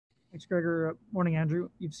Thanks, Gregor. Morning, Andrew.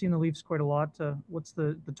 You've seen the Leafs quite a lot. What's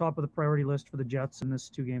the top of the priority list for the Jets in this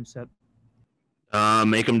 2-game set?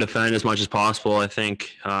 Make them defend as much as possible. I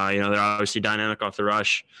think, they're obviously dynamic off the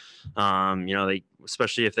rush. They,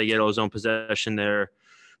 especially if they get ozone possession, they're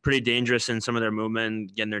pretty dangerous in some of their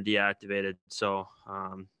movement, getting their deactivated. So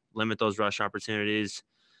limit those rush opportunities,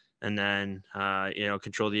 and then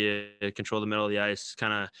control the middle of the ice.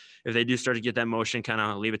 Kind of, if they do start to get that motion, kind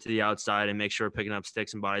of leave it to the outside and make sure we're picking up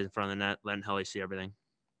sticks and bodies in front of the net, letting Helly see everything.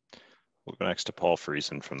 We'll go next to Paul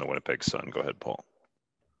Friesen from the Winnipeg Sun. Go ahead, Paul.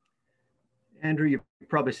 Andrew, you've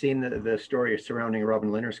probably seen the story surrounding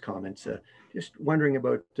Robin Lehner's comments. Just wondering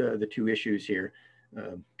about the two issues here: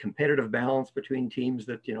 competitive balance between teams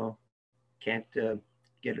that can't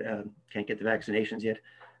get the vaccinations yet,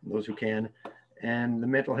 and those who can, and the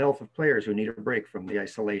mental health of players who need a break from the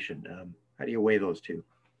isolation. How do you weigh those two?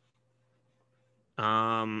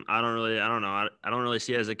 I don't know. I don't really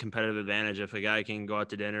see it as a competitive advantage. If a guy can go out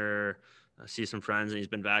to dinner, see some friends, and he's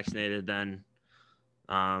been vaccinated, then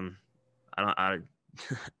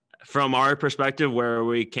from our perspective, where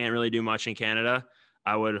we can't really do much in Canada,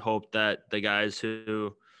 I would hope that the guys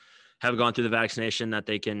who have gone through the vaccination, that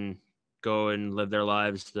they can go and live their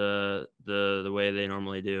lives the way they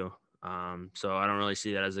normally do. So I don't really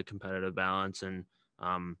see that as a competitive balance. And,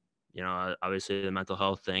 obviously the mental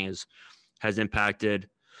health thing has impacted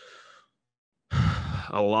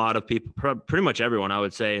a lot of people, pretty much everyone, I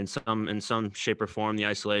would say, in some shape or form. The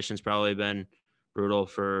isolation's probably been brutal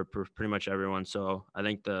for pretty much everyone. So I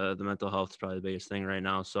think the mental health is probably the biggest thing right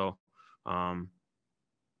now. So,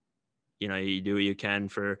 you do what you can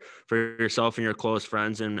for yourself and your close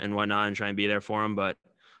friends and whatnot, and try and be there for them. But,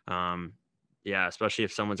 especially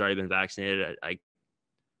if someone's already been vaccinated,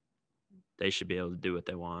 they should be able to do what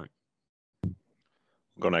they want. We'll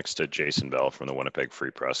go next to Jason Bell from the Winnipeg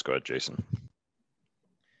Free Press. Go ahead, Jason.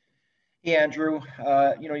 Hey, Andrew,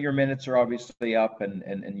 your minutes are obviously up,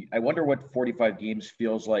 and I wonder what 45 games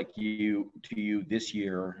feels like to you this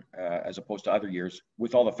year as opposed to other years,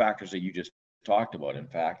 with all the factors that you just talked about, in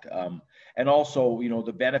fact. And also,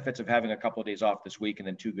 the benefits of having a couple of days off this week and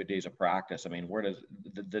then 2 good days of practice. I mean, where does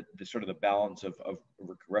the sort of the balance of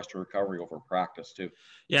rest and recovery over practice too?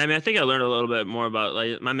 Yeah, I mean, I think I learned a little bit more about,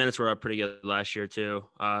 like, my minutes were up pretty good last year too,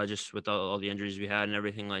 just with all the injuries we had and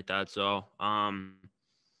everything like that. So,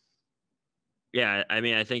 yeah, I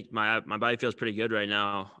mean, I think my body feels pretty good right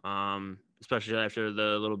now, especially after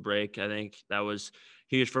the little break. I think that was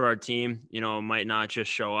huge for our team. Might not just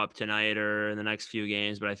show up tonight or in the next few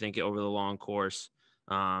games, but I think over the long course,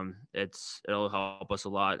 it'll help us a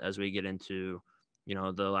lot as we get into,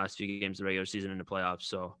 the last few games of the regular season and the playoffs.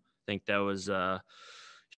 So I think that was a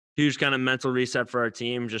huge kind of mental reset for our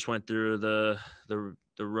team. Just went through the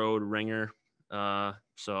road ringer.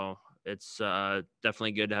 So it's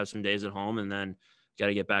definitely good to have some days at home, and then got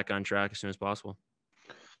to get back on track as soon as possible.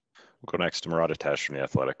 We'll go next to Murat Atesh from The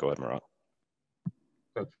Athletic. Go ahead, Murat.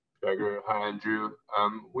 Thanks, Gregor. Hi, Andrew.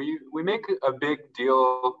 We make a big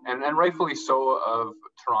deal, and rightfully so, of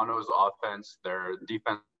Toronto's offense, their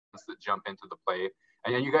defense that jump into the play,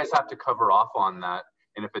 and you guys have to cover off on that.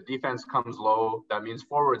 And if a defense comes low, that means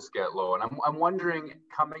forwards get low. And I'm wondering,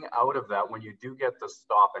 coming out of that, when you do get the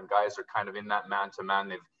stop and guys are kind of in that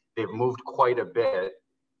man-to-man, they've moved quite a bit,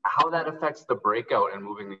 how that affects the breakout and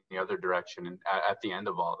moving in the other direction at the end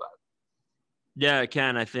of all that. Yeah, it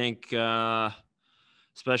can. I think,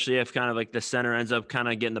 especially if kind of like the center ends up kind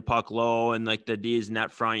of getting the puck low and like the D is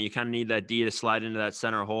net front, you kind of need that D to slide into that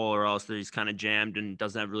center hole, or else he's kind of jammed and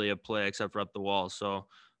doesn't have really a play except for up the wall. So,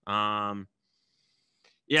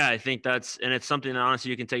 yeah, I think it's something that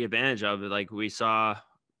honestly you can take advantage of. Like we saw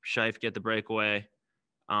Scheif get the breakaway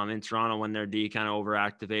in Toronto when their D kind of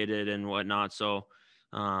overactivated and whatnot. So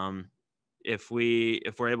if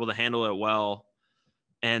we're able to handle it well,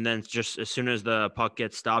 and then just as soon as the puck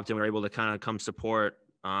gets stopped and we're able to kind of come support,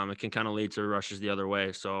 it can kind of lead to rushes the other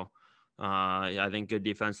way. So I think good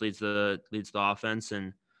defense leads the offense,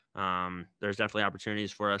 and there's definitely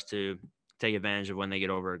opportunities for us to take advantage of when they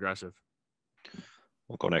get over aggressive.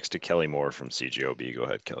 We'll go next to Kelly Moore from CJOB. Go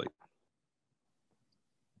ahead, Kelly.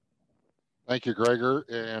 Thank you, Gregor,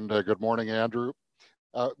 and good morning, Andrew.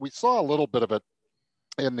 We saw a little bit of it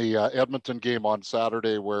in the Edmonton game on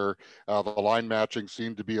Saturday, where the line matching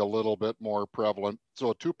seemed to be a little bit more prevalent.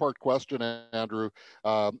 So a two-part question, Andrew.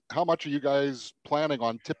 How much are you guys planning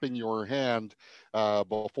on tipping your hand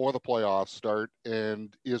before the playoffs start?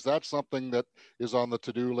 And is that something that is on the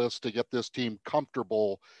to-do list to get this team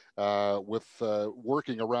comfortable with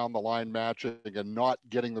working around the line matching and not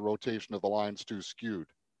getting the rotation of the lines too skewed?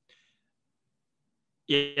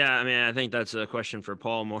 Yeah, I mean, I think that's a question for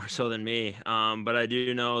Paul more so than me. But I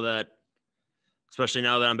do know that, especially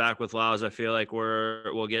now that I'm back with Laos, I feel like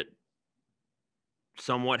we'll get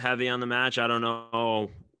somewhat heavy on the match. I don't know.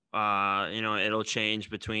 It'll change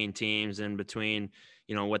between teams and between,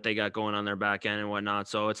 what they got going on their back end and whatnot.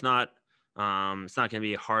 So it's not going to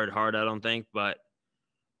be hard, I don't think. But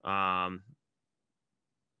I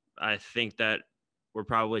think that we're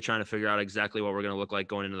probably trying to figure out exactly what we're going to look like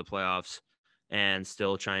going into the playoffs, and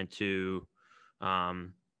still trying to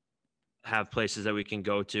have places that we can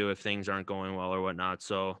go to if things aren't going well or whatnot.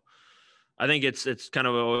 So I think it's kind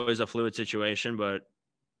of always a fluid situation, but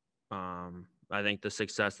I think the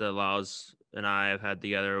success that Laos and I have had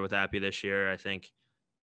together with Appy this year, I think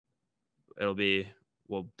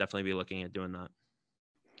we'll definitely be looking at doing that.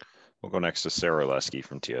 We'll go next to Sarah Lesky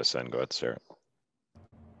from TSN. Go ahead, Sarah.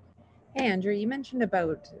 Hey, Andrew, you mentioned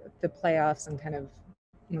about the playoffs and kind of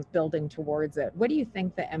building towards it. What do you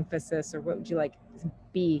think the emphasis, or what would you like to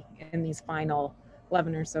be in these final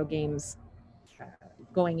 11 or so games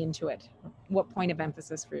going into it? What point of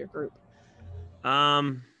emphasis for your group?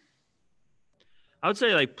 I would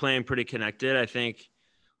say like playing pretty connected. I think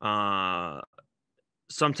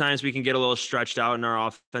sometimes we can get a little stretched out in our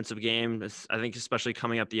offensive game. I think especially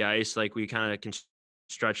coming up the ice, like we kind of can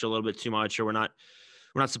stretch a little bit too much, or we're not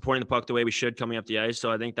supporting the puck the way we should coming up the ice.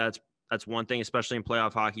 So I think that's one thing, especially in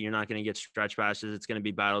playoff hockey. You're not going to get stretch passes. It's going to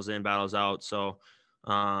be battles in, battles out. So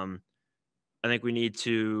I think we need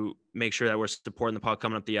to make sure that we're supporting the puck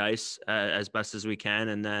coming up the ice as best as we can,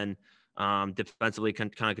 and then defensively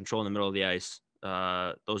kind of controlling the middle of the ice.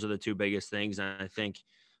 Those are the two biggest things. And I think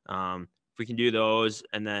if we can do those,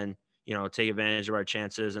 and then, take advantage of our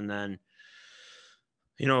chances, and then,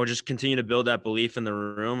 just continue to build that belief in the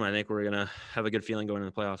room, I think we're going to have a good feeling going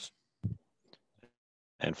into the playoffs.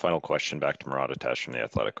 And final question back to Murat Atesh from The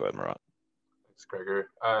Athletic. Go ahead, Murat. Thanks,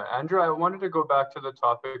 Gregor. Andrew, I wanted to go back to the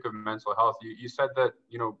topic of mental health. You said that,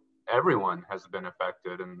 everyone has been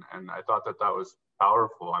affected, and I thought that was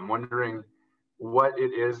powerful. I'm wondering what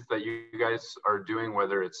it is that you guys are doing,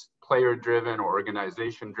 whether it's player-driven or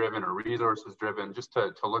organization-driven or resources-driven, just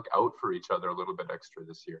to look out for each other a little bit extra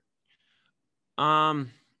this year. I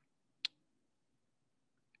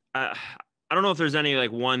don't know if there's any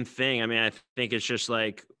like one thing. I mean, I think it's just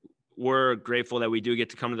like we're grateful that we do get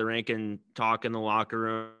to come to the rink and talk in the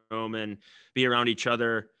locker room and be around each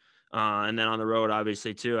other, and then on the road,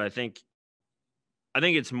 obviously too. I think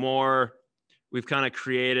it's more, we've kind of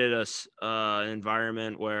created an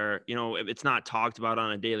environment where, it's not talked about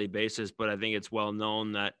on a daily basis, but I think it's well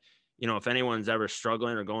known that, if anyone's ever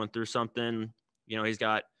struggling or going through something, he's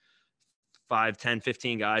got 5, 10,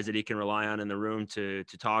 15 guys that he can rely on in the room to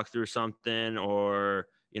talk through something, or,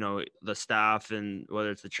 the staff, and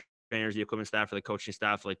whether it's the trainers, the equipment staff, or the coaching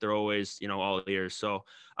staff, like they're always, all ears. So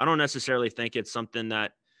I don't necessarily think it's something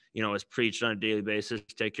that, is preached on a daily basis.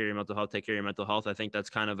 Take care of your mental health, take care of your mental health. I think that's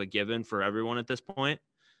kind of a given for everyone at this point.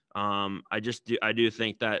 I do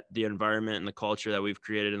think that the environment and the culture that we've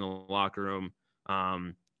created in the locker room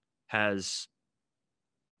has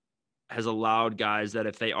allowed guys that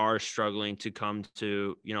if they are struggling to come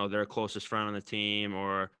to, their closest friend on the team,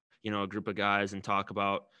 or, a group of guys, and talk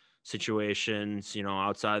about situations,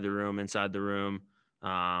 outside the room, inside the room,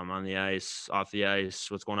 on the ice, off the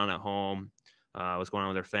ice, what's going on at home, what's going on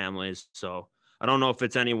with their families. So I don't know if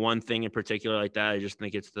it's any one thing in particular like that. I just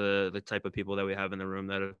think it's the type of people that we have in the room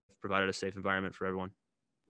that have provided a safe environment for everyone.